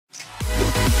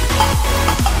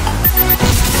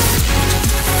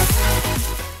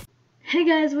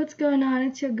guys, what's going on?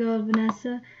 It's your girl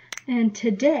Vanessa, and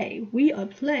today we are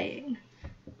playing,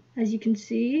 as you can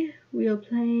see, we are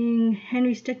playing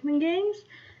Henry Stickmin games.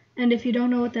 And if you don't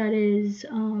know what that is,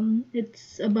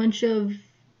 it's a bunch of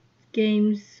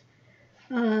games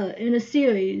in a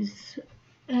series,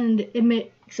 and it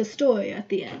makes a story at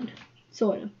the end,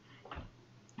 sort of.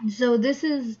 So this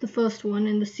is the first one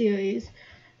in the series.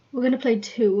 We're gonna play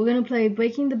two. We're gonna play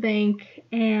Breaking the Bank,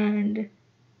 and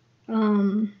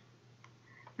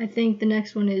I think the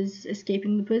next one is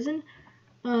Escaping the Prison.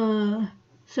 So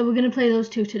we're gonna play those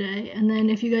two today, and then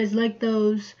if you guys like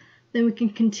those, then we can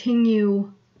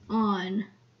continue on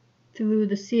through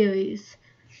the series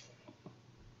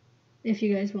if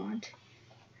you guys want.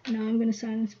 Now I'm gonna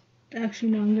silence.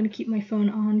 Actually, no, I'm gonna keep my phone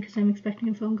on because I'm expecting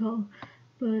a phone call.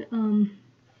 But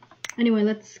anyway,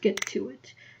 let's get to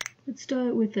it. Let's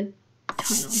start with a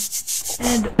tunnel.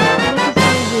 And what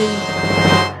this is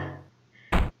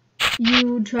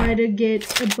you try to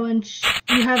get a bunch.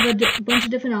 You have a bunch of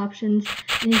different options,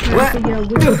 and you try to figure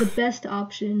out which is the best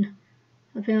option.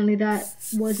 Apparently, that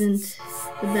wasn't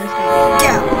the best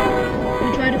option.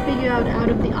 You try to figure out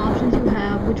of the options you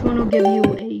have, which one will give you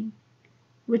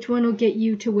which one will get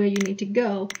you to where you need to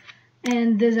go.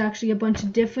 And there's actually a bunch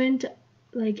of different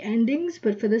endings,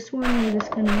 but for this one, we're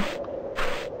just gonna.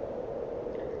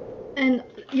 And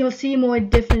you'll see more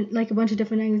different, a bunch of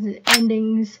different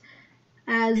endings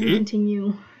as we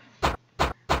continue.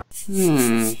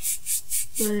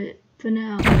 But for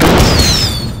now,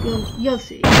 you'll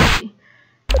see.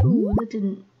 Ooh, that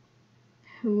didn't.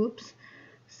 Whoops.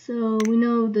 So we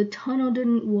know the tunnel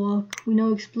didn't work. We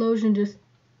know explosion just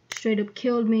straight up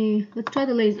killed me. Let's try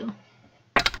the laser.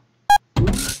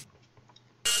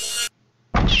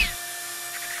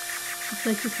 Looks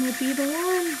like this might be the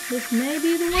one. This may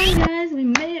be the one, guys.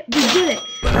 We did it. We did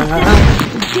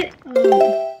it.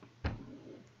 Oh.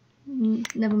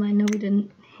 Never mind. No, we didn't.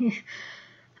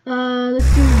 Let's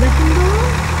do wrecking ball.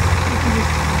 We can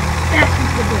just bash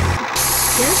into the building.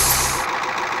 Yes.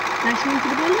 Bashing into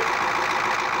the building.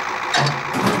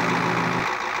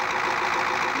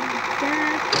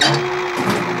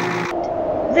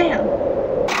 Bam!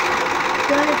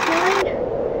 Got it going.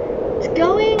 It's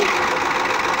going.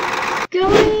 It's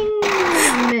going.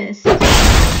 Missed.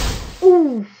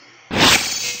 Ooh.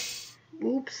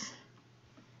 Oops.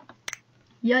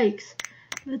 Yikes.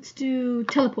 Let's do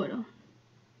teleporter.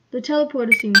 The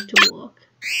teleporter seems to work,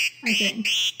 I think.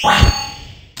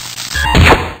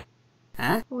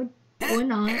 Huh? Or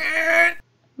not.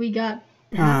 We got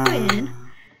halfway in.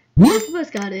 Both of us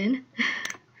got in.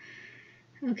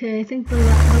 Okay, I think the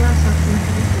last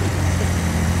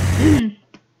option.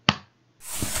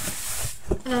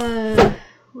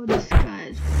 What is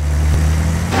guys?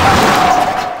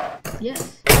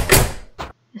 Yes.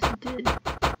 Yes, it did.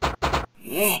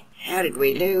 Yeah, how did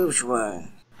we lose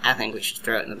one? I think we should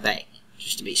throw it in the bank,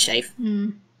 just to be safe.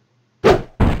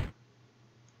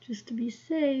 Just to be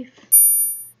safe.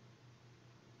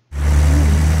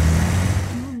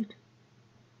 And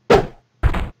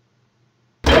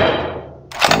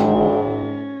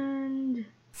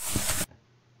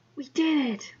we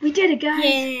did it! We did it, guys!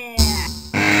 Yeah!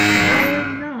 Or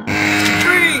not.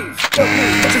 Freeze! Don't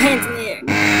move! Put your hands in the air!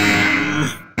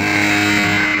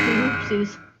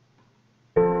 Oopsies.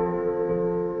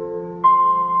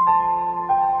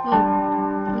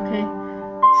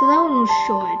 So that one was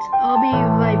short. I'll be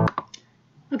right.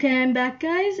 Okay, I'm back,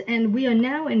 guys, and we are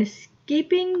now in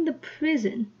Escaping the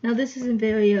Prison. Now this isn't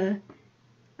very,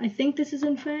 I think this is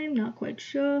in frame, not quite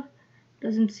sure.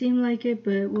 Doesn't seem like it,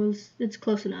 but it's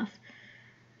close enough,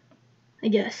 I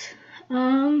guess.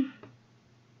 So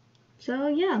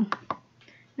yeah.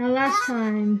 Now last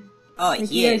time,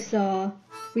 you guys saw,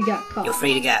 we got caught. You're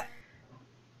free to go.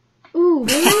 Ooh,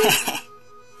 really?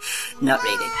 Not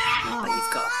rated, but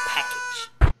you've got a package.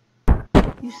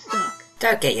 You suck.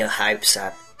 Don't get your hopes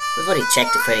up. We've already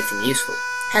checked it for anything useful.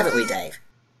 Haven't we, Dave?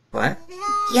 What?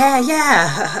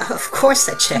 Yeah, of course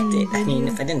I checked it. I mean,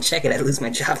 if I didn't check it, I'd lose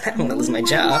my job. I don't want to lose my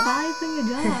job. Bye for your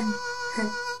job.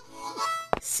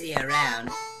 See you around.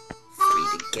 Free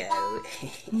to go.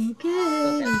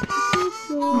 Okay.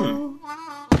 So.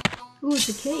 Ooh, it's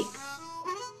a cake.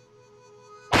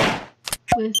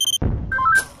 With.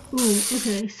 Ooh,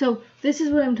 okay. So this is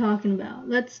what I'm talking about.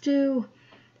 Let's do.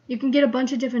 You can get a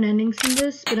bunch of different endings from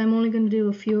this, but I'm only going to do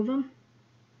a few of them.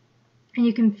 And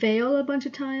you can fail a bunch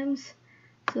of times.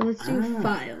 So let's do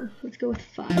file. Let's go with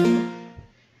file.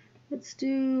 Let's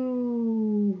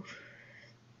go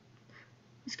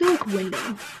with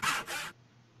window.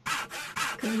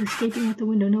 Because escaping out the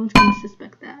window, no one's going to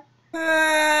suspect that.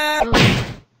 Oh.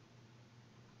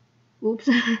 Oops.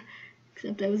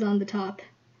 Except I was on the top.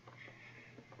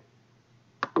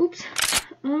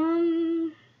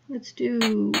 Let's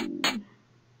do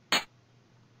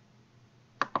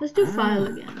file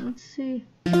again. Let's see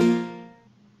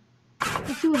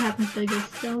what happens if I go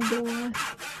cell door.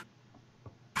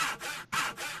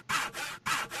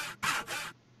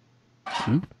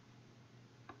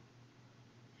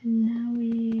 And now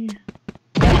we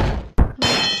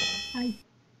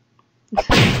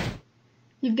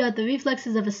you've got the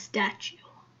reflexes of a statue.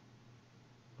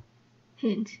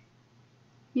 Hint.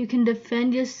 You can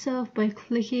defend yourself by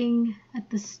clicking at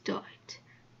the start.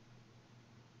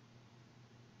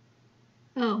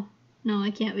 Oh, no,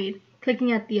 I can't read.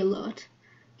 Clicking at the alert.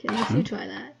 Okay, let's retry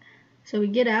that. So we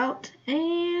get out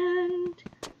and...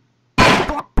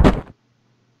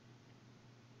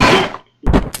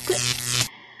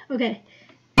 Okay.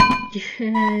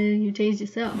 You tased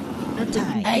yourself. That's what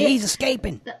you get. Hey, he's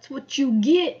escaping. That's what you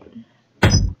get.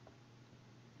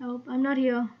 Oh, I'm not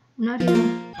here. I'm not here.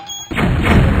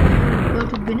 Go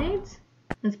to grenades?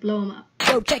 Let's blow them up.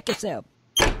 Go check yourself.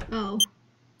 Oh.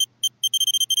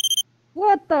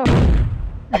 What the?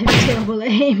 I have terrible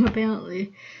aim,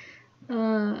 apparently.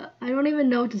 I don't even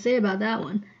know what to say about that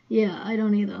one. Yeah, I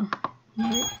don't either.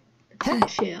 Right?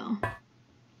 Let's chill.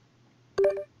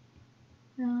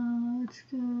 Let's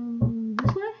go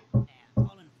this way?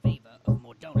 All in favor of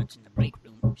more donuts in the break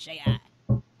room, say aye.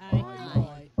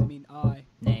 Aye. I.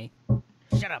 Nay.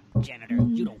 Shut up, janitor.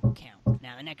 You don't count.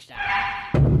 Now the next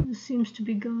item. This seems to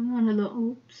be going on a little.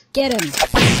 Oops. Get him.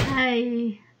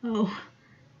 Hi. Oh.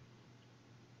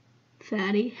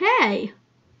 Fatty. Hey!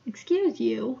 Excuse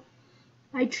you.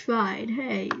 I tried.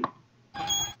 Hey.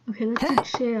 Okay, let's do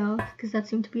chill, because that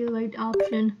seemed to be the right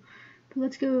option. But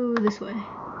let's go this way.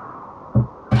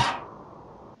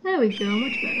 There we go,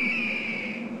 much better.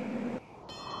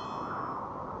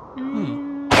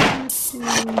 And let's do...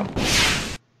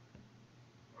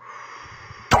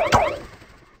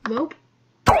 Rope.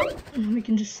 And we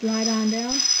can just slide on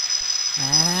down.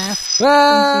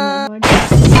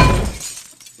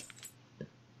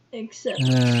 Except,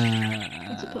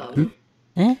 that's a problem.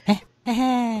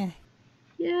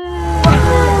 Yeah.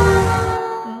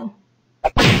 Oh.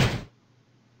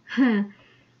 Huh.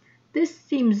 This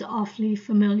seems awfully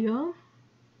familiar.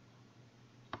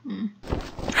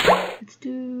 Let's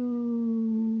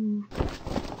do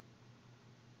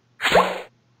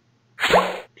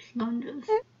plungers.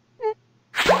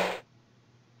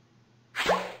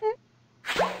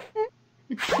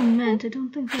 It's cement. I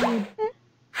don't think that would.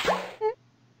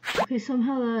 Okay,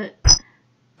 somehow that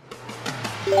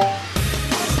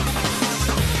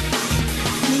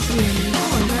needs to be ending.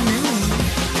 Oh, I got an ending.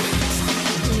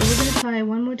 Okay, we're gonna try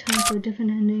one more time for a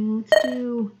different ending. Let's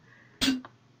do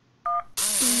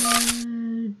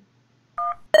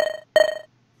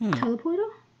teleporter?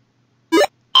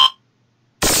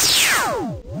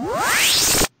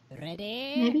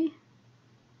 Ready? Maybe?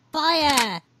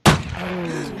 Fire!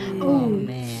 Oh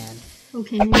Man.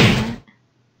 Okay, maybe not.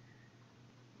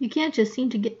 You can't just seem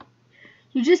to get...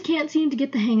 You just can't seem to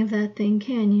get the hang of that thing,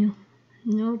 can you?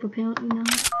 Nope, apparently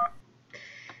not.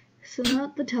 So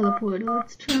not the teleporter.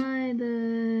 Let's try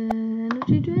the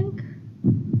energy drink.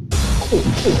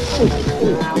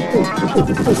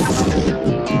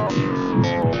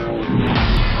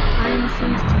 Time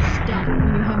seems to stop when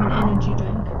you have an energy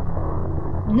drink.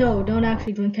 No, don't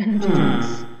actually drink energy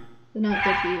drinks. They're not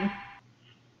good for you.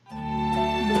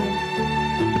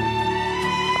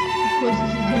 Of course,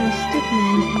 this is gonna stick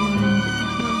men, and it's not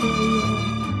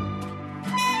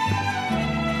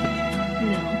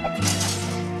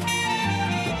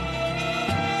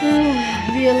very,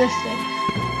 realistic.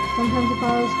 Sometimes it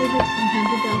follows physics, sometimes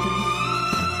it doesn't.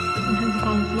 Sometimes it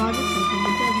follows logic, sometimes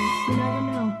it doesn't. You never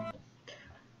know.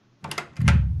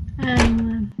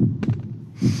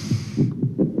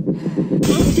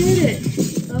 Oh, did it!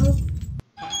 Oh,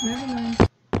 never mind.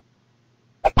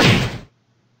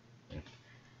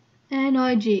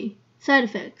 NRG. Side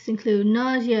effects include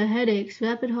nausea, headaches,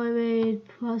 rapid heart rate,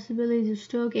 possibilities of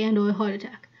stroke, and or heart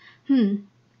attack. Well,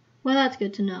 that's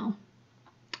good to know.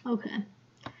 Okay.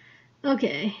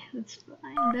 Okay, that's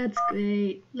fine. That's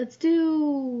great. Let's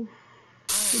do...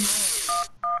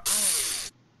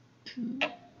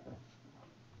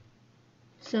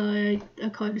 Sorry, a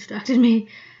car distracted me.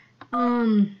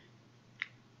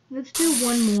 Let's do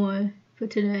one more for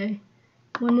today.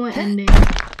 One more ending.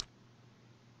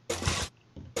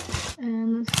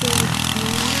 And let's go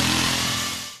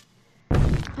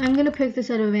with I'm gonna pick this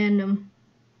out of random.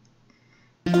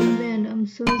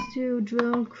 So let's do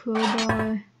drone,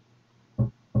 crowbar.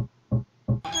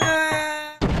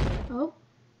 Oh.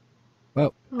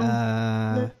 Well,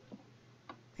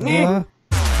 Okay.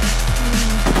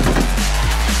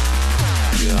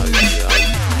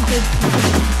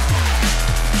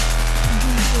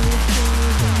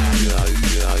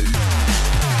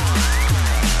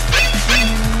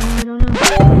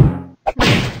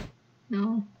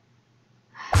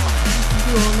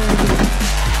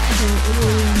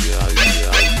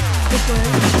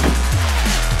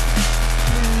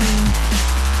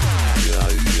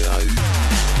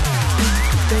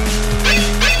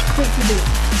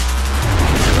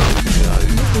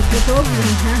 told you.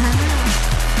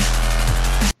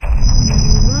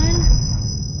 Run.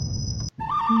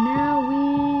 Now we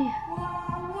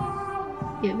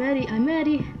get ready. I'm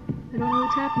ready. I don't know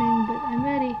what's happening, but I'm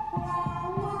ready.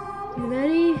 You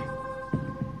ready?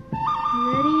 You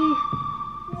ready?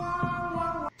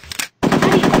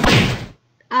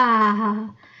 Ah!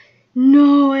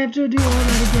 No, I have to do all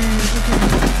that again.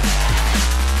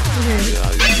 Okay.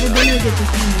 We're gonna get this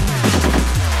one.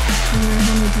 How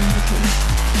many times it takes.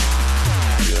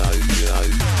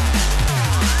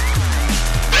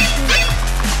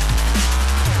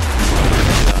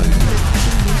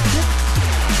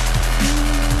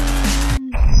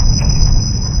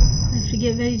 I have to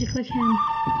get ready to click him.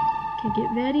 Okay,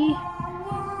 get ready.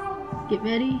 Get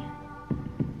ready.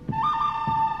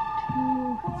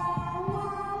 2,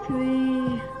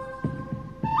 3,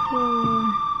 4,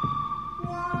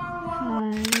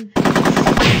 5.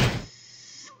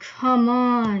 Come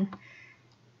on.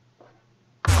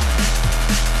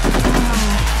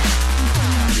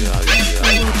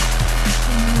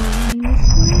 This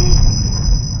way.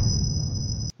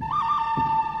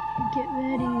 Get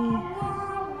ready.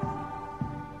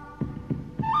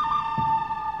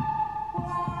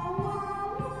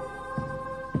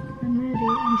 I'm ready.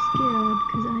 I'm scared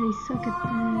because I suck at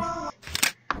this.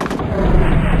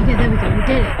 Okay, there we go. We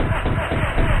did it.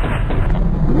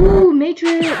 Woo,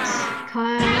 Matrix!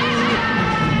 Kyle.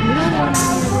 You don't want to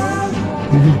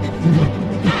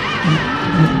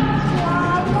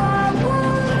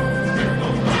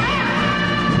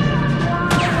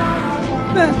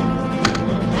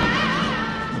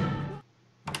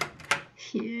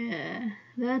Yeah,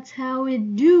 that's how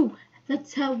it do.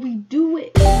 That's how we do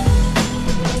it.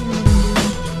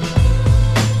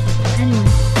 Anyway,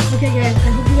 okay guys, I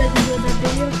hope you guys enjoyed that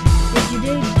video. If you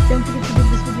did, don't forget to give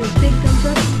this video a big thumbs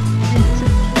up and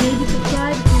maybe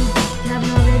subscribe if you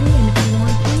haven't already, and if you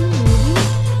want to,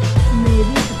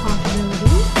 maybe it's a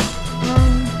possibility.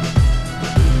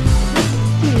 Let's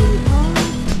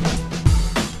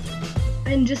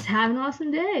see. And just have an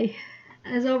awesome day.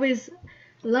 As always,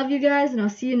 love you guys, and I'll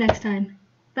see you next time.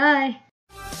 Bye.